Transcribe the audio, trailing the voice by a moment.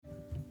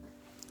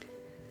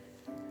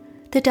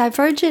The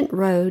divergent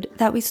road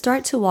that we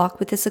start to walk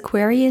with this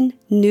Aquarian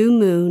new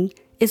moon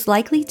is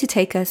likely to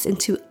take us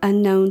into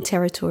unknown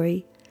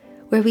territory,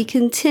 where we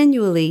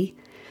continually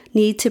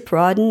need to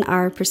broaden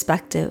our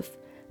perspective.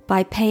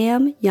 By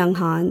Pam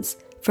Younghans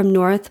from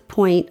North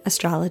Point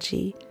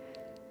Astrology.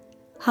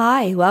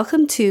 Hi,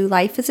 welcome to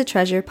Life is a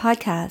Treasure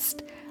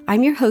podcast.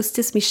 I'm your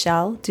hostess,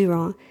 Michelle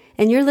Durand,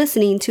 and you're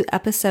listening to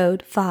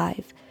episode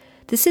 5.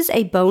 This is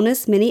a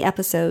bonus mini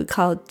episode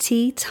called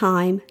Tea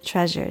Time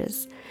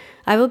Treasures.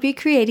 I will be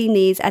creating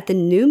these at the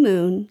new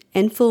moon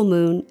and full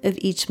moon of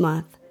each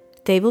month.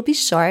 They will be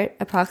short,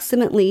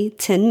 approximately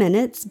 10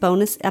 minutes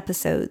bonus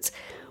episodes,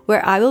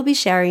 where I will be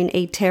sharing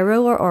a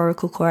tarot or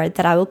oracle card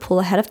that I will pull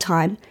ahead of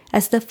time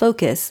as the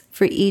focus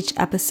for each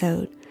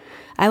episode.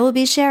 I will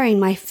be sharing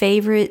my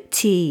favorite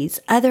teas,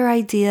 other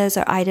ideas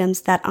or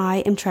items that I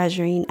am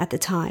treasuring at the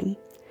time.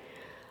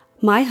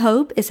 My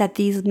hope is that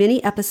these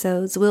mini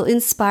episodes will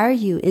inspire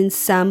you in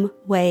some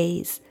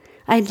ways.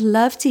 I'd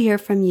love to hear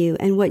from you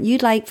and what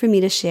you'd like for me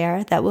to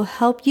share that will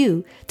help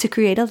you to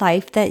create a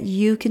life that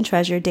you can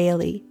treasure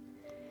daily.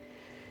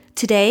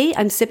 Today,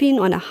 I'm sipping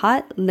on a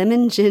hot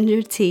lemon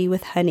ginger tea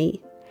with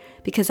honey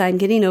because I'm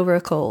getting over a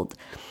cold.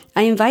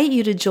 I invite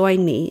you to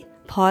join me.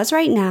 Pause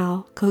right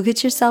now, go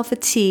get yourself a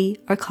tea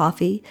or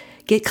coffee,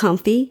 get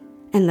comfy,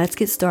 and let's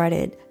get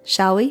started,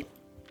 shall we?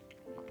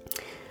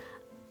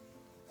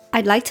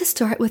 I'd like to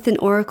start with an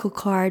oracle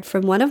card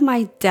from one of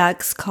my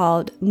decks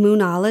called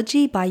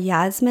Moonology by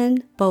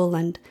Yasmin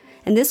Boland.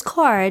 And this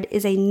card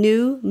is a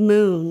new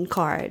moon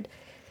card.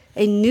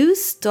 A new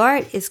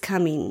start is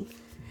coming.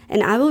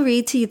 And I will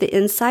read to you the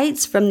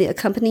insights from the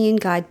accompanying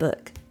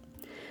guidebook.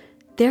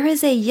 There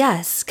is a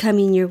yes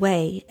coming your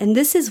way, and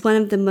this is one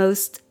of the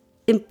most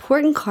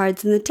important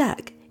cards in the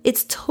deck.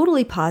 It's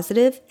totally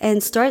positive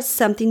and starts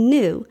something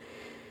new,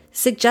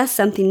 suggests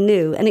something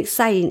new and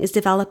exciting is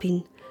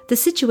developing. The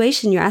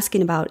situation you're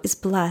asking about is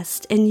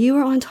blessed, and you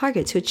are on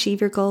target to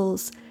achieve your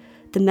goals.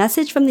 The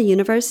message from the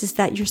universe is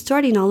that you're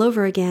starting all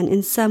over again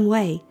in some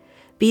way,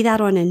 be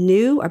that on a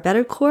new or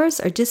better course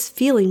or just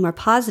feeling more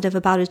positive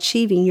about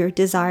achieving your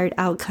desired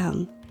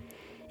outcome.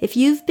 If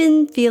you've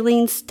been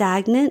feeling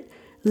stagnant,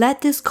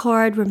 let this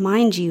card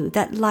remind you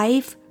that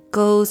life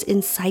goes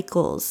in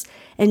cycles,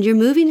 and you're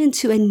moving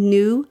into a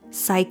new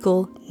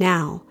cycle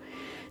now.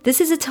 This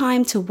is a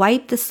time to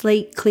wipe the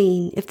slate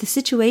clean. If the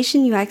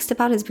situation you asked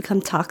about has become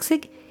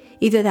toxic,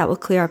 either that will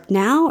clear up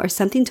now or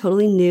something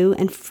totally new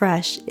and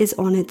fresh is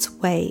on its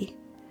way.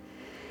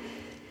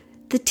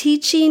 The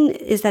teaching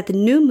is that the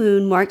new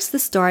moon marks the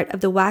start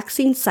of the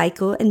waxing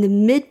cycle and the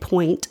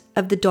midpoint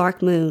of the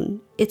dark moon.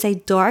 It's a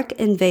dark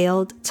and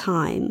veiled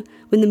time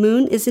when the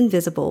moon is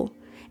invisible,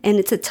 and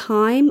it's a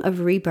time of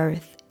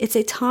rebirth. It's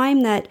a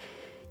time that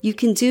you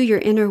can do your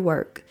inner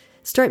work.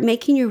 Start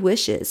making your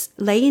wishes,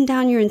 laying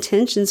down your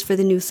intentions for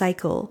the new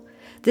cycle.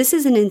 This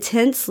is an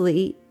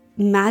intensely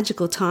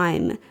magical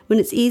time when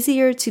it's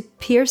easier to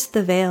pierce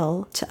the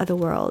veil to other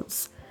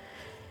worlds.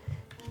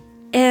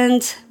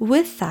 And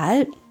with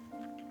that,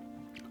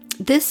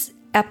 this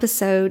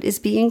episode is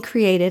being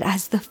created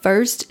as the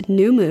first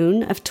new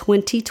moon of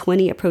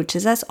 2020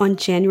 approaches us on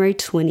January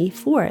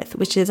 24th,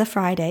 which is a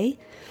Friday.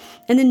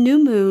 And the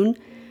new moon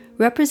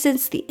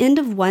represents the end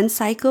of one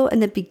cycle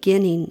and the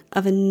beginning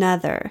of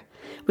another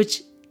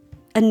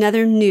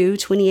new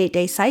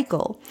 28-day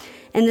cycle.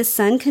 And the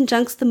sun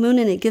conjuncts the moon,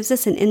 and it gives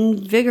us an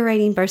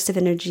invigorating burst of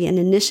energy and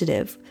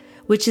initiative,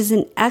 which is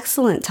an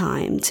excellent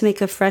time to make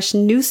a fresh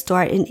new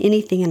start in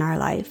anything in our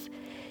life.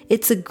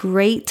 It's a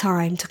great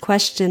time to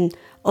question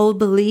old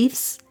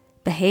beliefs,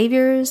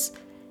 behaviors,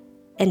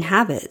 and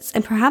habits,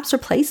 and perhaps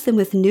replace them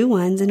with new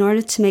ones in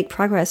order to make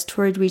progress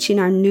toward reaching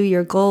our New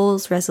Year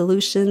goals,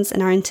 resolutions,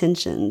 and our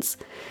intentions.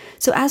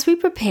 So as we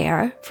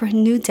prepare for a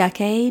new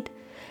decade,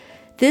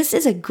 this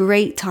is a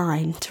great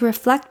time to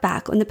reflect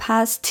back on the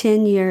past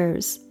 10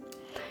 years.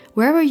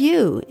 Where were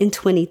you in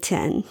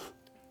 2010?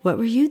 What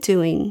were you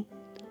doing?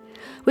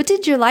 What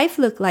did your life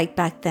look like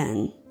back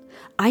then?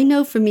 I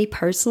know for me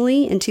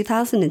personally, in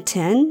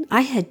 2010,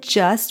 I had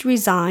just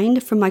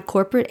resigned from my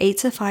corporate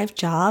 8-to-5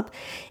 job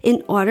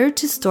in order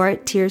to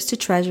start Tears to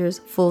Treasures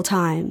full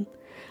time.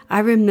 I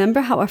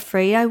remember how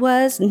afraid I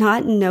was,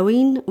 not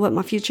knowing what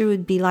my future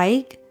would be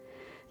like,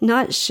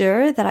 not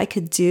sure that I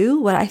could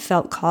do what I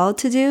felt called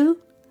to do.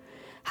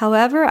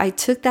 However, I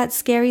took that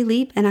scary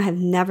leap and I have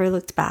never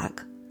looked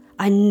back.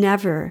 I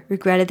never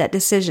regretted that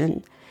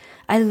decision.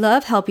 I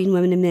love helping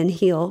women and men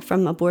heal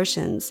from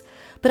abortions,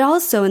 but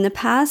also in the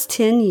past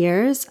 10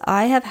 years,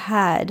 I have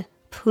had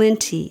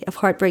plenty of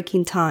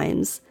heartbreaking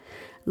times,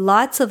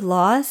 lots of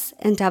loss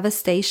and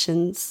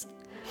devastations.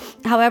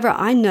 However,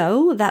 I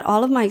know that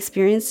all of my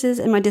experiences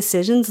and my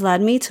decisions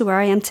led me to where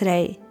I am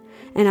today,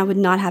 and I would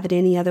not have it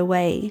any other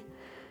way.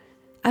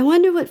 I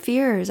wonder what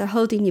fears are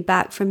holding you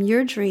back from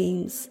your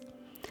dreams.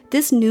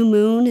 This new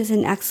moon is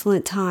an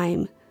excellent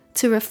time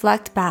to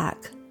reflect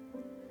back,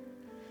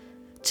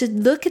 to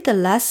look at the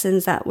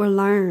lessons that were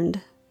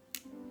learned,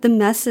 the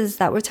messes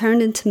that were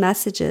turned into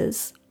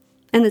messages,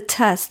 and the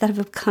tests that have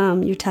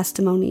become your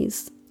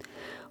testimonies.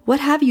 What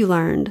have you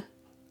learned?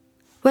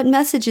 What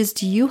messages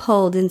do you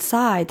hold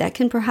inside that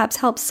can perhaps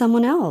help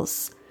someone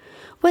else?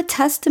 What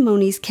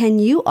testimonies can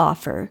you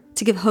offer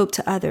to give hope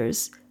to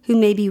others who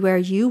may be where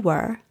you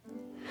were?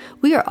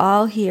 We are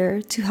all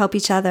here to help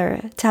each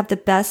other to have the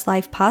best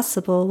life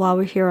possible while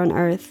we're here on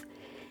earth.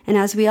 And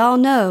as we all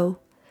know,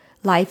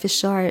 life is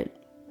short.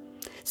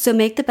 So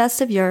make the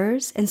best of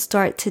yours and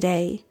start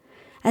today.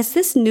 As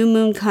this new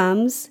moon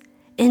comes,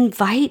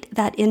 invite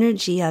that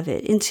energy of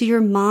it into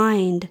your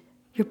mind,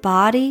 your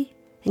body,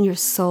 and your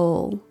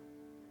soul.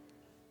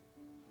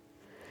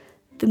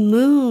 The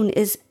moon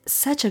is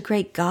such a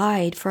great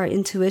guide for our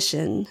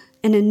intuition,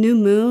 and a new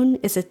moon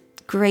is a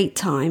great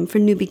time for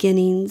new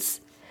beginnings.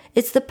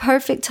 It's the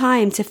perfect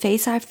time to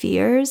face our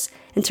fears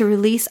and to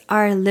release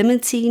our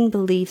limiting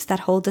beliefs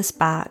that hold us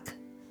back,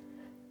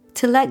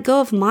 to let go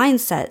of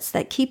mindsets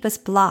that keep us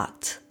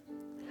blocked.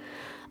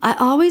 I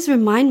always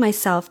remind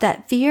myself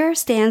that fear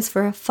stands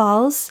for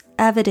false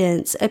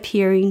evidence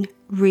appearing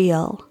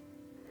real.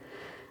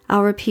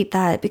 I'll repeat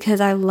that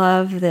because I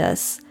love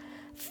this.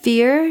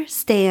 Fear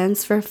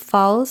stands for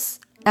false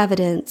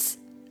evidence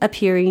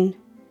appearing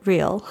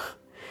real.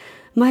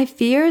 My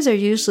fears are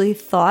usually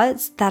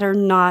thoughts that are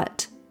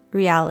not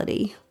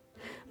reality.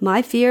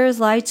 My fears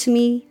lie to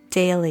me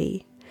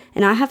daily,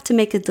 and I have to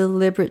make a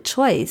deliberate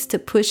choice to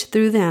push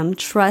through them,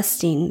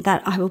 trusting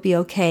that I will be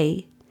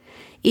okay.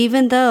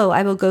 Even though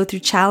I will go through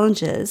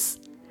challenges,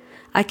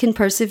 I can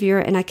persevere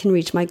and I can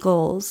reach my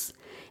goals.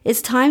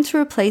 It's time to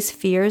replace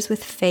fears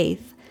with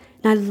faith.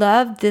 And I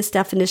love this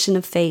definition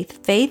of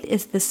faith. Faith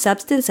is the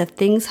substance of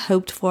things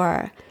hoped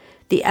for,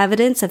 the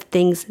evidence of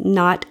things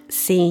not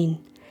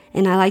seen.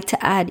 And I like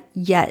to add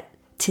yet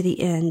to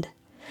the end.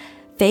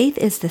 Faith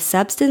is the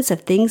substance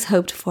of things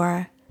hoped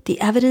for,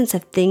 the evidence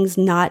of things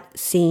not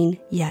seen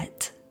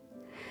yet.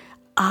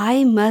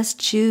 I must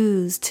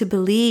choose to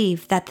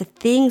believe that the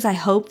things I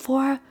hope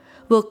for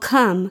will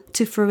come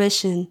to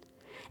fruition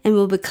and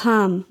will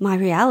become my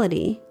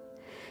reality.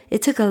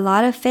 It took a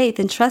lot of faith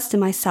and trust in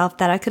myself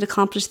that I could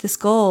accomplish this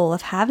goal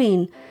of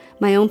having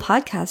my own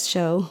podcast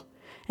show.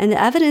 And the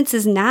evidence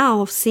is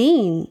now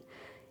seen.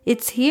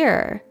 It's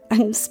here.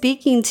 I'm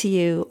speaking to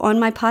you on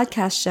my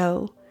podcast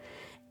show.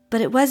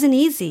 But it wasn't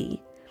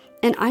easy.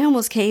 And I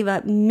almost gave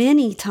up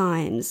many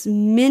times,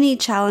 many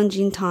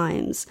challenging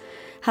times.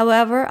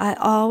 However, I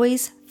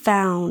always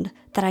found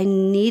what I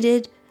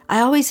needed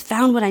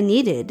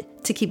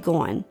to keep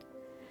going.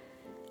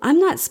 I'm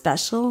not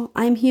special.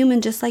 I'm human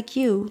just like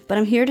you, but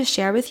I'm here to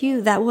share with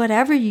you that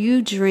whatever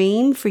you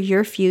dream for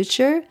your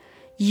future,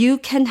 you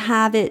can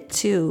have it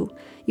too.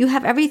 You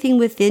have everything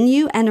within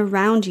you and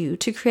around you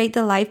to create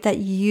the life that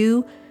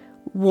you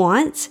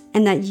want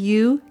and that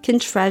you can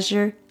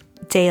treasure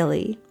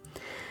daily.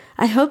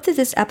 I hope that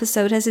this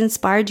episode has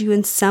inspired you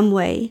in some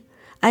way.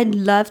 I'd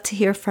love to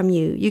hear from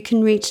you. You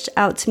can reach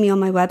out to me on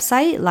my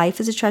website,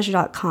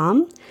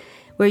 lifeisatreasure.com,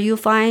 where you'll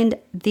find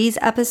these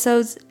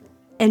episodes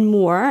and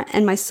more,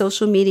 and my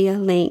social media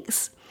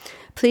links.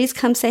 Please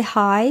come say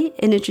hi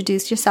and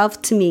introduce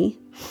yourself to me.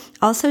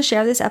 Also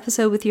share this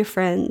episode with your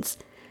friends.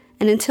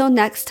 And until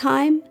next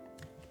time,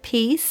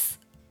 peace,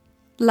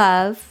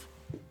 love,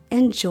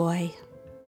 and joy.